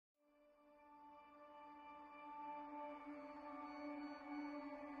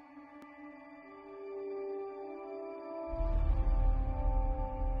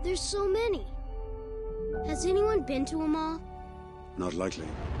There's so many. Has anyone been to them all? Not likely.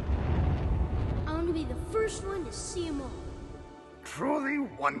 I want to be the first one to see them all. Truly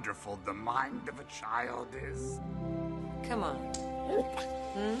wonderful the mind of a child is. Come on.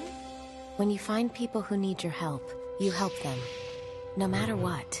 When you find people who need your help, you help them. No matter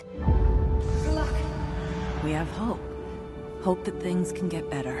what. Good luck. We have hope. Hope that things can get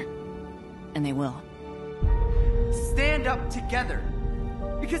better. And they will. Stand up together.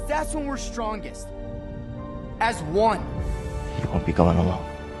 Because that's when we're strongest. As one. You won't be going alone.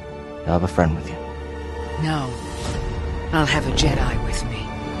 You'll have a friend with you. No. I'll have a Jedi with me.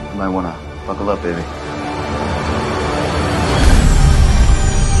 You might wanna buckle up, baby.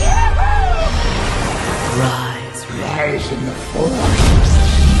 Rise, Rise in the Force.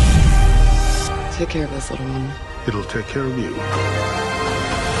 Take care of us, little one. It'll take care of you.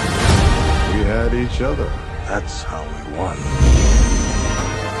 We had each other. That's how we won.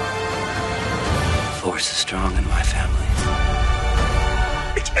 The Force is strong in my family.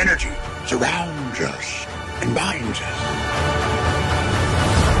 Its energy surrounds us and binds us.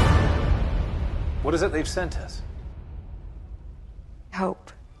 What is it they've sent us?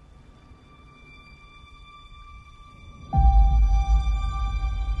 Hope.